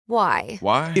Why?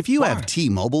 Why? If you have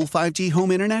T-Mobile 5G home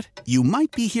internet, you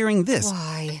might be hearing this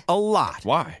Why? a lot.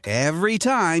 Why? Every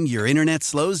time your internet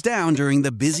slows down during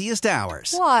the busiest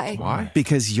hours. Why? Why?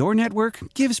 Because your network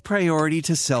gives priority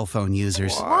to cell phone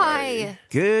users. Why?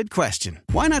 Good question.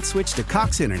 Why not switch to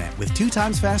Cox Internet with 2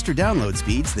 times faster download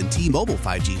speeds than T-Mobile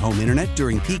 5G home internet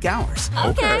during peak hours?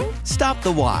 Okay. Stop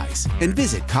the whys and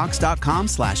visit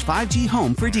cox.com/5G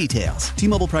home for details.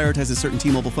 T-Mobile prioritizes certain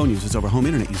T-Mobile phone users over home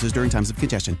internet users during times of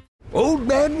congestion. Old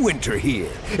Man Winter here.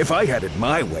 If I had it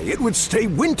my way, it would stay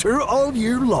winter all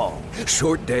year long.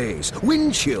 Short days,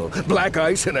 wind chill, black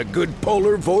ice, and a good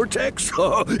polar vortex.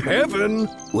 Oh, heaven.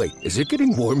 Wait, is it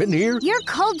getting warm in here? Your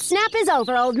cold snap is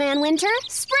over, Old Man Winter.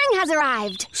 Spring has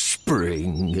arrived.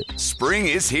 Spring. Spring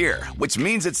is here, which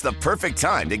means it's the perfect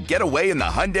time to get away in the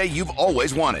Hyundai you've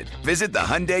always wanted. Visit the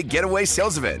Hyundai Getaway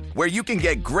Sales Event, where you can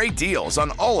get great deals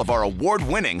on all of our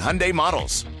award-winning Hyundai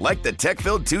models, like the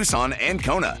tech-filled Tucson and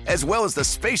Kona, as well as the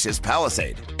spacious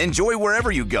Palisade. Enjoy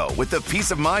wherever you go with the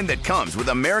peace of mind that comes with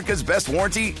America's best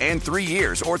warranty and 3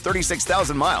 years or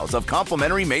 36,000 miles of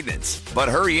complimentary maintenance. But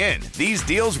hurry in, these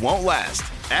deals won't last.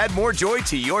 Add more joy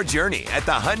to your journey at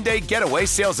the Hyundai Getaway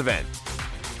Sales Event.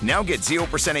 Now get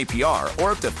 0% APR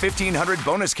or up to $1,500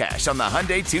 bonus cash on the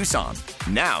Hyundai Tucson.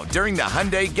 Now, during the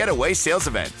Hyundai Getaway Sales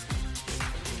Event.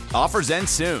 Offers end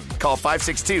soon. Call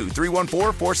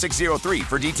 562-314-4603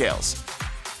 for details.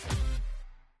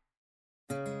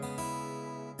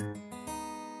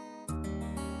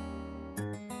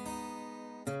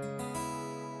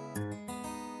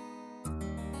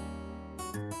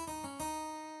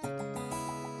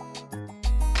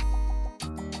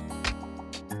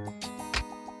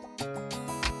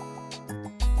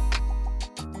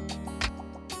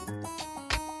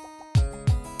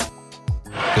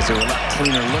 Because there were a lot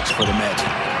cleaner looks for the Magic.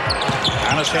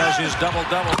 Giannis has his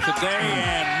double-double today,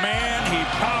 and man, he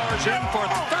powers in for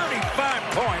 35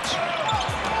 points.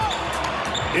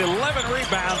 11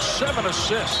 rebounds, 7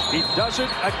 assists. He does it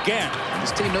again.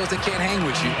 This team knows they can't hang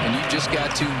with you, and you just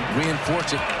got to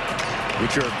reinforce it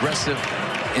with your aggressive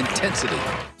intensity.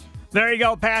 There you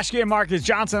go, Paschke and Marcus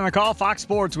Johnson on the call. Fox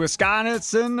Sports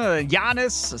Wisconsin.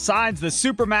 Giannis signs the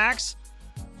Supermax.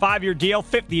 5-year deal.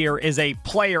 5th year is a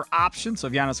player option. So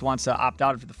if Giannis wants to opt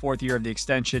out for the 4th year of the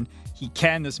extension, he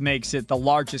can. This makes it the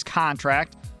largest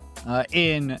contract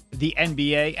in the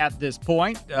NBA at this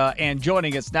point. And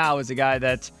joining us now is a guy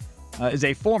that is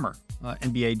a former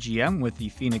NBA GM with the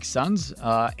Phoenix Suns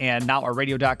and now a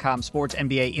Radio.com sports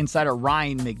NBA insider,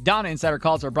 Ryan McDonough. Insider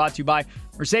calls are brought to you by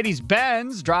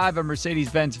Mercedes-Benz. Drive a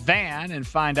Mercedes-Benz van and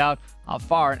find out how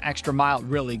far an extra mile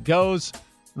really goes.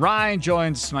 Ryan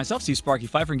joins myself, Steve Sparky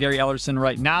Pfeiffer, and Gary Ellerson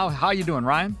right now. How you doing,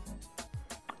 Ryan?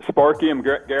 Sparky,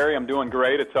 Gary. I'm doing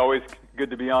great. It's always good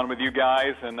to be on with you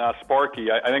guys. And Sparky,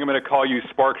 I think I'm going to call you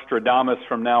Sparkstradamus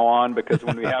from now on, because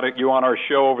when we had you on our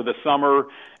show over the summer,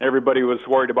 everybody was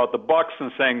worried about the Bucks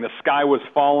and saying the sky was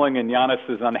falling and Giannis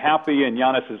is unhappy and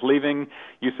Giannis is leaving.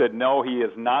 You said, no, he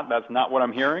is not. That's not what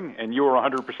I'm hearing. And you were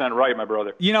 100% right, my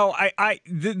brother. You know,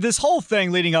 this whole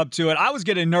thing leading up to it, I was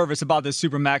getting nervous about this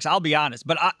Supermax, I'll be honest.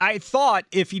 But I thought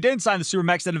if he didn't sign the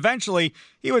Supermax, then eventually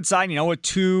he would sign, a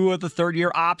 2 of the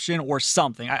 3rd-year option or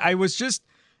something. I was just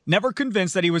never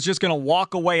convinced that he was just going to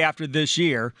walk away after this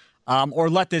year or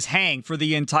let this hang for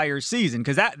the entire season,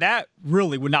 because that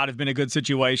really would not have been a good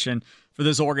situation for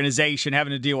this organization,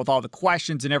 having to deal with all the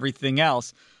questions and everything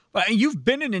else. But you've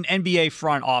been in an NBA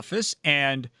front office,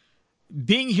 and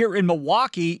being here in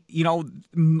Milwaukee,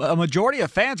 a majority of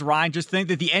fans, Ryan, just think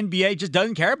that the NBA just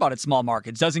doesn't care about its small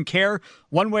markets, doesn't care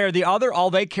one way or the other. All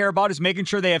they care about is making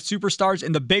sure they have superstars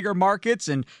in the bigger markets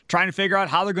and trying to figure out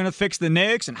how they're going to fix the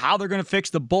Knicks and how they're going to fix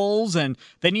the Bulls, and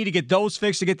they need to get those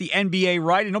fixed to get the NBA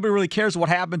right, and nobody really cares what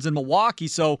happens in Milwaukee.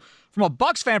 So from a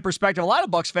Bucks fan perspective, a lot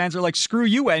of Bucks fans are like, screw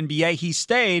you, NBA. He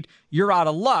stayed. You're out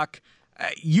of luck.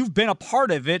 You've been a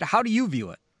part of it. How do you view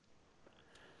it?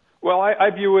 Well, I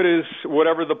view it as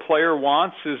whatever the player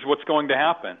wants is what's going to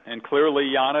happen. And clearly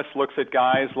Giannis looks at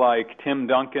guys like Tim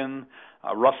Duncan,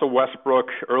 Russell Westbrook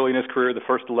early in his career, the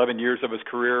first 11 years of his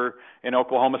career in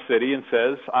Oklahoma City, and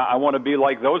says, I want to be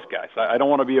like those guys. I don't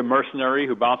want to be a mercenary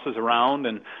who bounces around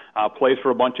and plays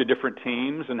for a bunch of different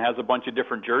teams and has a bunch of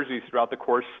different jerseys throughout the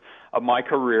course of my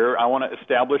career. I want to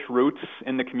establish roots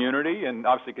in the community and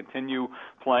obviously continue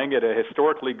playing at a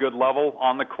historically good level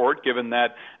on the court, given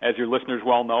that, as your listeners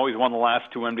well know, he's won the last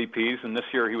 2 MVPs, and this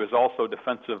year he was also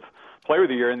Defensive Player of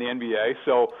the Year in the NBA.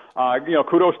 So,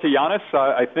 kudos to Giannis.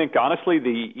 I think, honestly,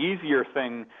 the easier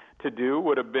thing to do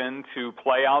would have been to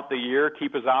play out the year,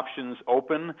 keep his options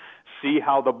open, see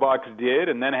how the Bucks did,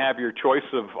 and then have your choice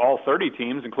of all 30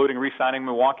 teams, including re-signing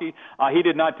Milwaukee. He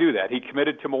did not do that. He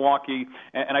committed to Milwaukee,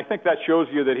 and I think that shows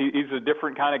you that he's a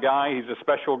different kind of guy. He's a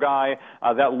special guy.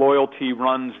 That loyalty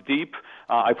runs deep.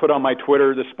 I put on my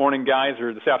Twitter this morning, guys,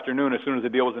 or this afternoon, as soon as the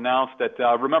deal was announced, that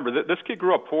remember, this kid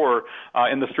grew up poor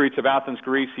in the streets of Athens,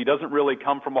 Greece. He doesn't really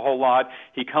come from a whole lot.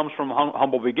 He comes from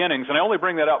humble beginnings. And I only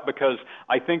bring that up because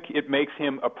I think it makes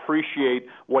him appreciate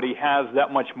what he has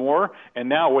that much more. And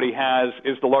now what he has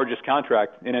is the largest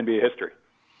contract in NBA history.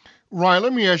 Ryan,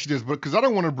 let me ask you this, because I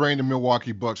don't want to bring the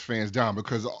Milwaukee Bucks fans down,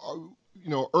 because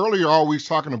earlier all we was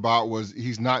talking about was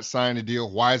he's not signing the deal.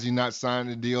 Why is he not signing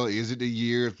the deal? Is it the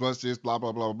years plus this, blah,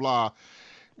 blah, blah, blah.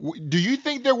 Do you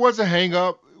think there was a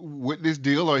hang-up with this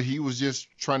deal, or he was just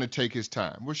trying to take his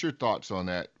time? What's your thoughts on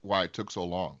that, why it took so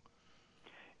long?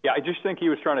 Yeah, I just think he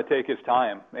was trying to take his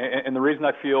time. And the reason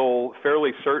I feel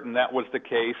fairly certain that was the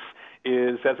case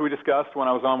is, as we discussed when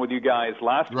I was on with you guys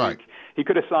last week, he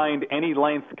could have signed any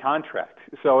length contract.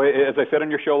 So as I said on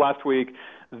your show last week,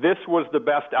 this was the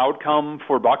best outcome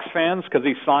for Bucks fans because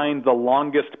he signed the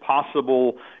longest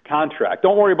possible contract.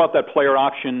 Don't worry about that player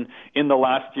option in the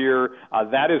last year.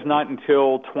 That is not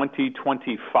until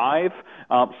 2025.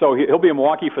 So he'll be in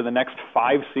Milwaukee for the next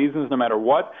 5 seasons no matter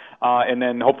what, and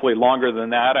then hopefully longer than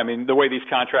that. I mean, the way these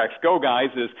contracts go, guys,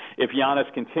 is if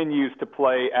Giannis continues to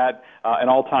play at an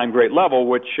all-time great level,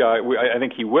 which I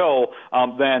think he will,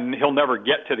 then he'll never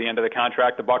get to the end of the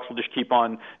contract. The Bucks will just keep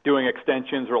on doing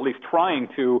extensions, or at least trying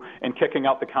to, and kicking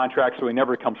out the contract so he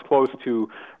never comes close to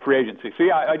free agency. So,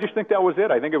 yeah, I just think that was it.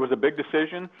 I think it was a big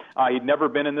decision. He'd never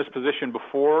been in this position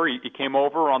before. He came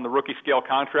over on the rookie scale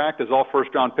contract, as all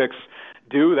first-round picks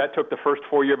do. That took the first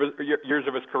 4 years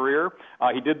of his career.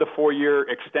 He did the 4-year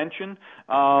extension.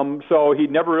 So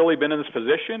he'd never really been in this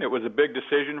position. It was a big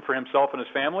decision for himself and his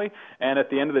family. And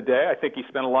at the end of the day, I think he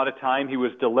spent a lot of time. He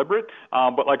was deliberate.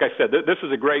 But like I said, this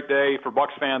is a great day for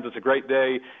Bucks fans. It's a great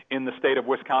day in the state of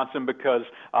Wisconsin because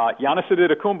Giannis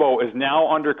Antetokounmpo is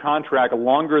now under contract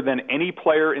longer than any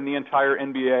player in the entire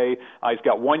NBA. He's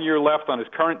got 1 year left on his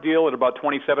current deal at about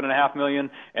 $27.5 million.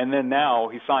 And then now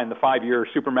he signed the 5-year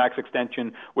Supermax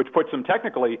extension, which puts him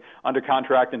technically under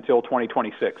contract until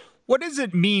 2026. What does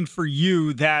it mean for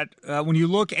you that when you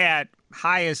look at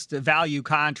highest value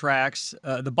contracts,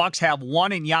 the Bucks have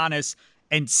 1 in Giannis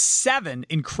and 7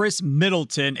 in Chris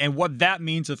Middleton, and what that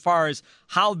means as far as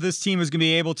how this team is going to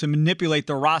be able to manipulate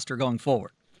the roster going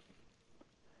forward?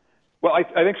 Well, I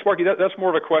think, Sparky, that's more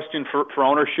of a question for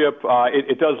ownership.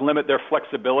 It does limit their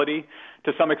flexibility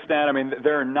to some extent. I mean,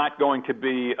 they're not going to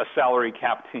be a salary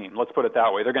cap team. Let's put it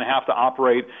that way. They're going to have to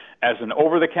operate as an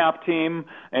over-the-cap team.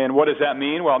 And what does that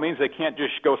mean? Well, it means they can't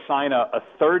just go sign a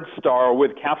third star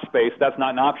with cap space. That's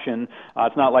not an option.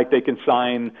 It's not like they can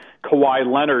sign Kawhi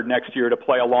Leonard next year to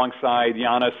play alongside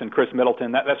Giannis and Chris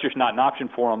Middleton. That's just not an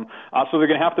option for them. So they're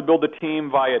going to have to build the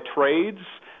team via trades,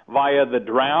 via the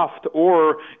draft,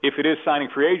 or if it is signing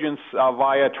free agents,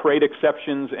 via trade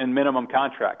exceptions and minimum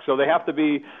contracts. So they have to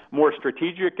be more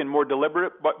strategic and more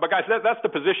deliberate. But guys, that's the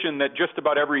position that just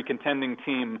about every contending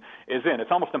team is in.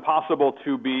 It's almost impossible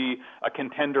to be a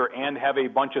contender and have a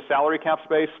bunch of salary cap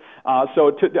space. I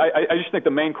just think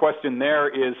the main question there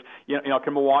is,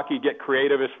 can Milwaukee get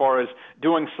creative as far as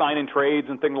doing sign-in trades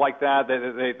and things like that?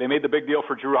 They made the big deal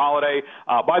for Jrue Holiday.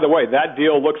 By the way, that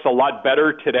deal looks a lot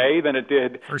better today than it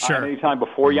did any time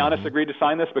before Giannis agreed to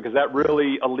sign this, because that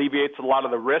really alleviates a lot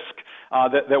of the risk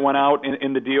that went out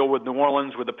in the deal with New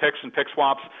Orleans with the picks and pick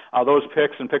swaps. Those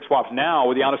picks and pick swaps now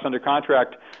with Giannis under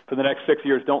contract for the next 6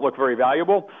 years don't look very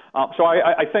valuable. So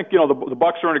I think the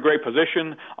Bucks are in a great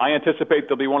position. I anticipate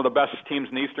they'll be one of the best teams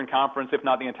in the Eastern Conference, if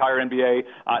not the entire NBA,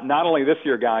 not only this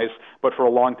year, guys, but for a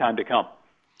long time to come.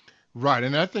 Right,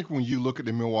 and I think when you look at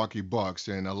the Milwaukee Bucks,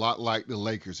 and a lot like the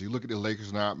Lakers, you look at the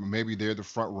Lakers now, maybe they're the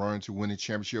front runner to win the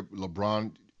championship.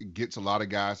 LeBron gets a lot of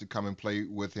guys to come and play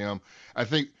with him. I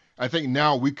think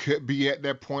now we could be at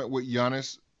that point with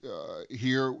Giannis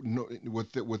here,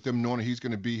 with them knowing he's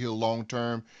going to be here long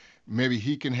term. Maybe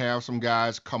he can have some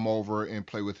guys come over and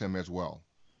play with him as well.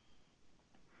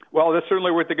 Well, that's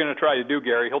certainly what they're going to try to do,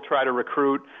 Gary. He'll try to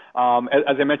recruit.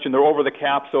 As I mentioned, they're over the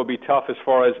cap, so it'll be tough as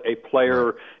far as a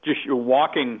player just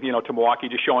walking, to Milwaukee,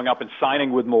 just showing up and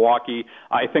signing with Milwaukee.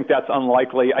 I think that's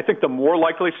unlikely. I think the more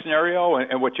likely scenario,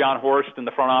 and what John Horst and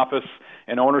the front office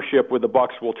and ownership with the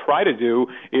Bucks will try to do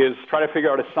is try to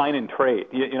figure out a sign and trade.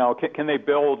 Can they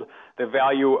build the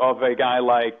value of a guy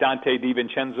like Dante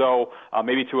DiVincenzo,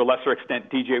 maybe to a lesser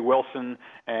extent DJ Wilson,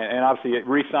 and obviously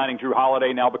re-signing Drew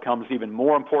Holiday now becomes even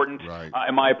more important,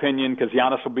 in my opinion, because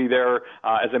Giannis will be there.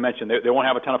 As I mentioned, they won't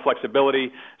have a ton of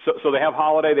flexibility. So they have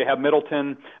Holiday, they have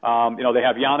Middleton, they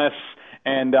have Giannis.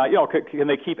 And, can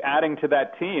they keep adding to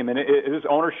that team? And it is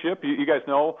ownership. You guys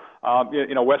know,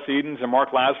 Wes Edens and Mark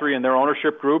Lasry and their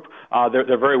ownership group,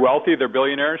 they're very wealthy. They're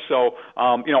billionaires. So,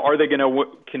 are they going to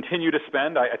continue to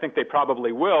spend? I think they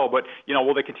probably will. But,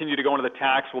 will they continue to go into the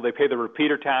tax? Will they pay the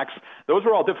repeater tax? Those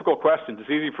are all difficult questions. It's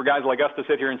easy for guys like us to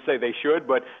sit here and say they should,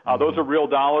 but those are real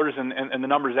dollars, and the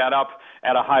numbers add up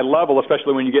at a high level,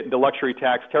 especially when you get into luxury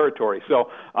tax territory. So,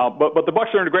 but the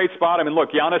Bucks are in a great spot. I mean, look,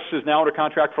 Giannis is now under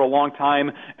contract for a long time,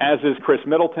 as is Chris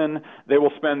Middleton. They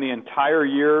will spend the entire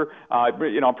year,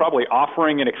 probably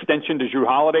offering an extension to Drew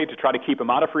Holiday to try to keep him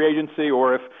out of free agency,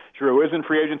 or if Drew is in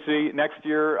free agency next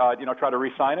year, try to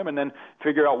re-sign him, and then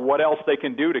figure out what else they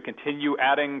can do to continue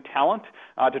adding talent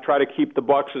to try to keep the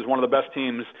Bucks as one of the best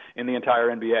teams in the entire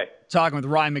NBA. Talking with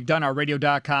Ryan McDonough,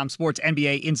 Radio.com sports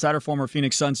NBA insider, former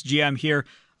Phoenix Suns GM here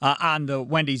on the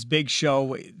Wendy's Big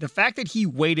Show. The fact that he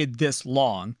waited this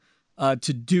long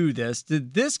to do this,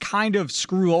 did this kind of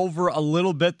screw over a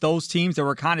little bit those teams that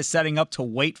were kind of setting up to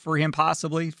wait for him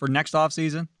possibly for next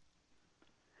offseason?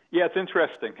 Yeah, it's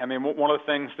interesting. I mean, one of the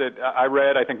things that I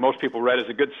read, I think most people read, is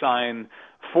a good sign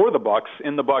for the Bucks,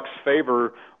 in the Bucks'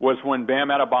 favor, was when Bam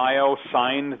Adebayo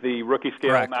signed the rookie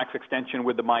scale max extension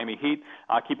with the Miami Heat.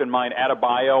 Keep in mind,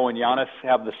 Adebayo and Giannis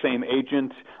have the same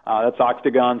agent. That's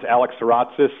Octagon's Alex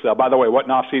Saratzis. By the way, what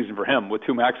an offseason for him, with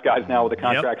two max guys now with the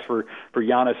contracts for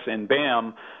Giannis and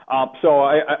Bam. So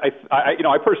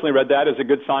I personally read that as a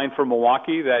good sign for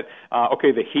Milwaukee that,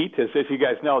 the Heat, as you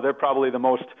guys know, they're probably the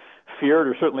most feared,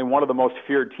 or certainly one of the most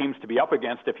feared teams to be up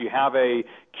against if you have a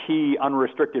key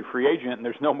unrestricted free agent, and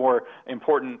there's no more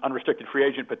important unrestricted free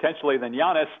agent potentially than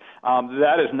Giannis.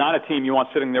 That is not a team you want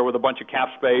sitting there with a bunch of cap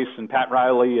space and Pat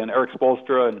Riley and Eric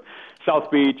Spoelstra and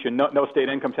South Beach and no state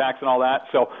income tax and all that.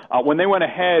 So when they went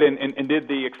ahead and did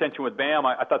the extension with Bam,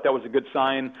 I thought that was a good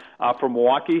sign for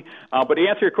Milwaukee. But to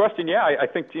answer your question, I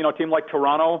think a team like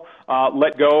Toronto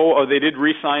let go, or they did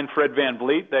re-sign Fred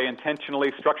VanVleet. They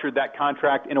intentionally structured that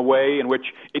contract in a way in which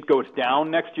it goes down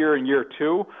next year in year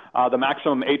two. The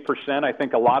maximum 8%, I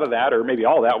think a lot of that, or maybe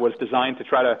all of that, was designed to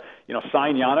try to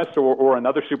sign Giannis or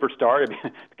another superstar. It'd be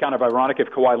kind of ironic if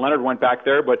Kawhi Leonard went back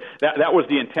there, but that was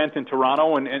the intent in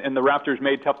Toronto, and the Raptors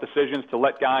made tough decisions to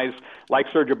let guys like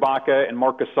Serge Ibaka and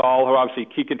Marc Gasol, who are obviously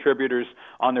key contributors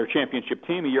on their championship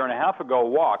team a year and a half ago,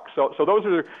 walk. So those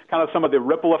are kind of some of the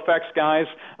ripple effects, guys.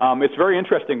 It's very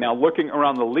interesting now looking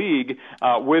around the league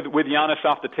with Giannis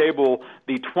off the table.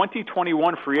 The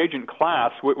 2021 free agent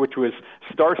class, which was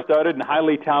star-studded and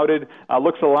highly touted,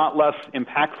 looks a lot less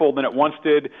impactful than it once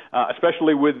did,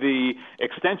 especially with the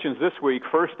extensions this week.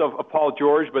 First of Paul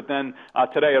George, but then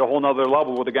today at a whole other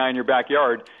level with a guy in your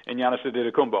backyard in Giannis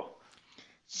Antetokounmpo.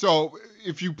 So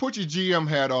if you put your GM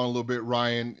hat on a little bit,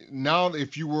 Ryan, now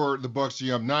if you were the Bucks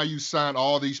GM, now you signed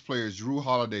all these players. Drew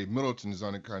Holiday, Middleton is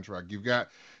on the contract. You've got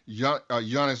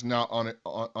Giannis now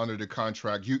under the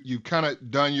contract. You've kind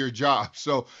of done your job.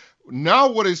 So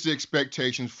now what is the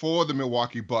expectations for the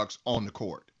Milwaukee Bucks on the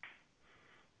court?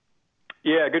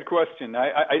 Yeah, good question.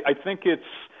 I think it's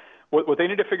what they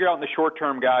need to figure out in the short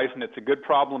term, guys, and it's a good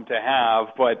problem to have.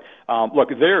 But look,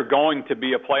 they're going to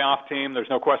be a playoff team. There's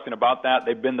no question about that.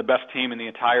 They've been the best team in the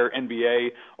entire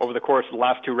NBA over the course of the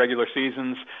last two regular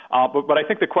seasons. But I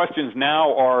think the questions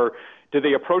now are, do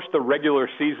they approach the regular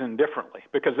season differently?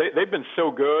 Because they've been so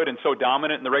good and so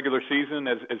dominant in the regular season,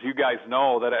 as you guys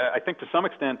know, that I think to some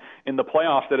extent in the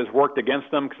playoffs that has worked against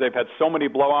them, because they've had so many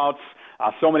blowouts.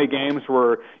 So many games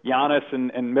where Giannis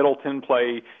and Middleton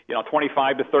play,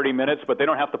 25 to 30 minutes, but they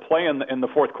don't have to play in the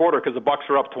fourth quarter because the Bucks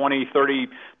are up 20, 30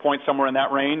 points, somewhere in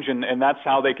that range, and that's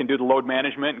how they can do the load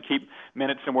management and keep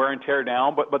minutes and wear and tear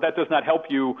down. But that does not help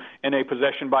you in a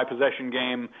possession-by-possession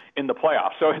game in the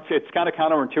playoffs. So it's kind of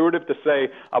counterintuitive to say,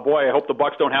 boy, I hope the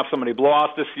Bucks don't have so many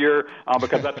blowouts this year,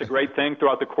 because that's a great thing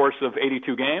throughout the course of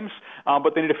 82 games.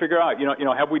 But they need to figure out,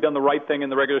 have we done the right thing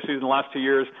in the regular season the last 2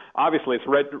 years? Obviously, it's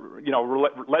led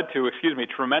to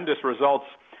tremendous results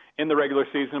in the regular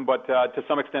season, but to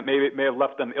some extent maybe it may have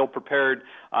left them ill-prepared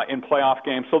in playoff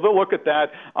games. So they'll look at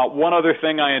that. One other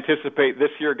thing I anticipate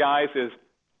this year, guys, is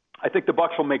I think the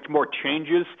Bucs will make more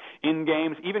changes in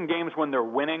games, even games when they're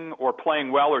winning or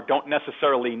playing well or don't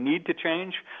necessarily need to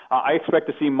change. I expect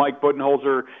to see Mike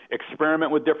Budenholzer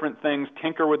experiment with different things,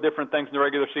 tinker with different things in the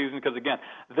regular season, because, again,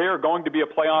 they're going to be a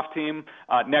playoff team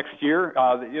next year.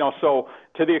 So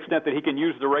to the extent that he can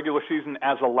use the regular season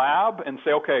as a lab and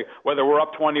say, okay, whether we're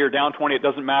up 20 or down 20, it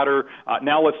doesn't matter.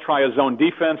 Now let's try a zone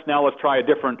defense. Now let's try a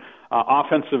different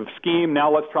offensive scheme.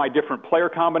 Now let's try different player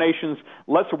combinations.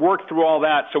 Let's work through all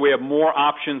that so we have more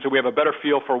options and we have a better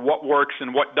feel for what works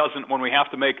and what doesn't when we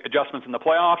have to make adjustments in the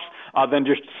playoffs than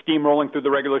just steamrolling through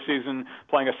the regular season,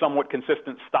 playing a somewhat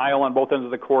consistent style on both ends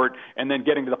of the court, and then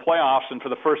getting to the playoffs and for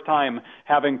the first time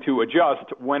having to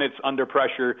adjust when it's under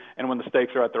pressure and when the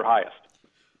stakes are at their highest.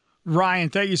 Ryan,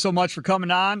 thank you so much for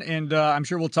coming on, and I'm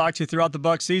sure we'll talk to you throughout the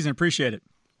Bucs season. Appreciate it.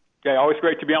 Okay, always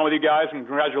great to be on with you guys, and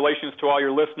congratulations to all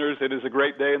your listeners. It is a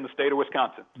great day in the state of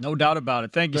Wisconsin. No doubt about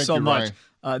it. Thank you so much.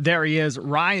 There he is,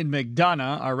 Ryan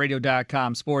McDonough, our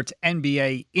Radio.com sports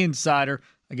NBA insider.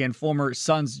 Again, former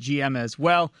Suns GM as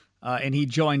well. And he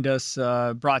joined us,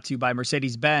 brought to you by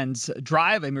Mercedes-Benz.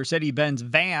 Drive a Mercedes-Benz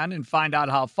van and find out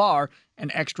how far an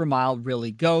extra mile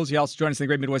really goes. He also joined us in the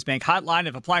Great Midwest Bank hotline.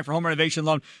 If applying for home renovation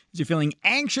loan is you feeling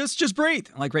anxious, just breathe.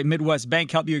 Let Great Midwest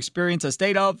Bank help you experience a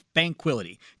state of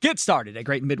banquility. Get started at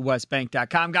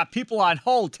greatmidwestbank.com. Got people on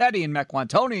hold. Teddy and Mequon,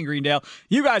 Tony in Greendale.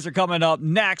 You guys are coming up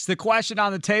next. The question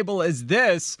on the table is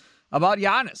this about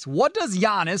Giannis. What does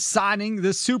Giannis signing the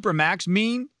Supermax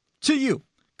mean to you?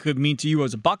 Could mean to you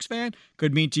as a Bucs fan,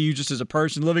 could mean to you just as a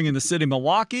person living in the city of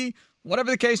Milwaukee,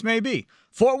 whatever the case may be.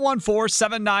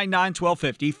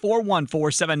 414-799-1250,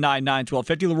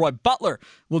 414-799-1250. Leroy Butler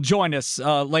will join us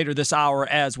later this hour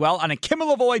as well on a Kim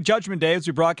Lavoie Judgment Day as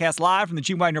we broadcast live from the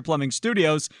G. Widener Plumbing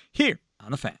Studios here on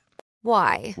The Fan.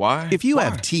 Why? If you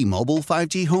have T-Mobile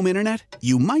 5G home internet,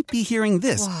 you might be hearing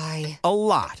this a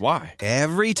lot. Why?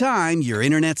 Every time your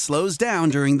internet slows down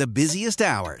during the busiest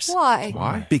hours.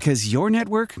 Why? Because your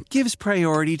network gives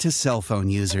priority to cell phone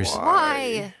users.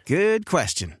 Why? Good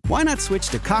question. Why not switch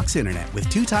to Cox Internet with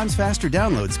 2 times faster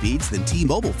download speeds than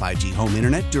T-Mobile 5G home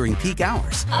internet during peak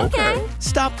hours? Okay.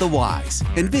 Stop the whys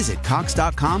and visit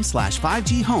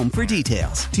cox.com/5G home for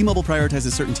details. T-Mobile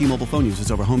prioritizes certain T-Mobile phone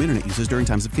users over home internet users during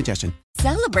times of congestion.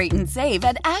 Celebrate and save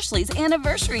at Ashley's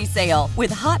Anniversary Sale. With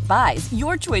Hot Buys,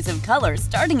 your choice of colors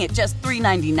starting at just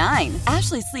 $3.99.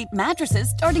 Ashley Sleep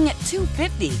mattresses starting at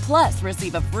 $2.50. Plus,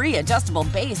 receive a free adjustable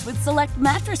base with select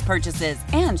mattress purchases.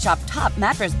 And shop top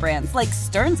mattress brands like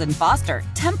Stearns & Foster,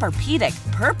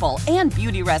 Tempur-Pedic, Purple, and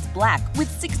Beautyrest Black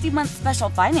with 60-month special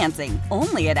financing.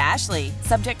 Only at Ashley.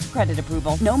 Subject to credit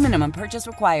approval. No minimum purchase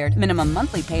required. Minimum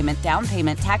monthly payment, down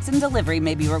payment, tax, and delivery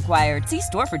may be required. See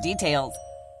store for details.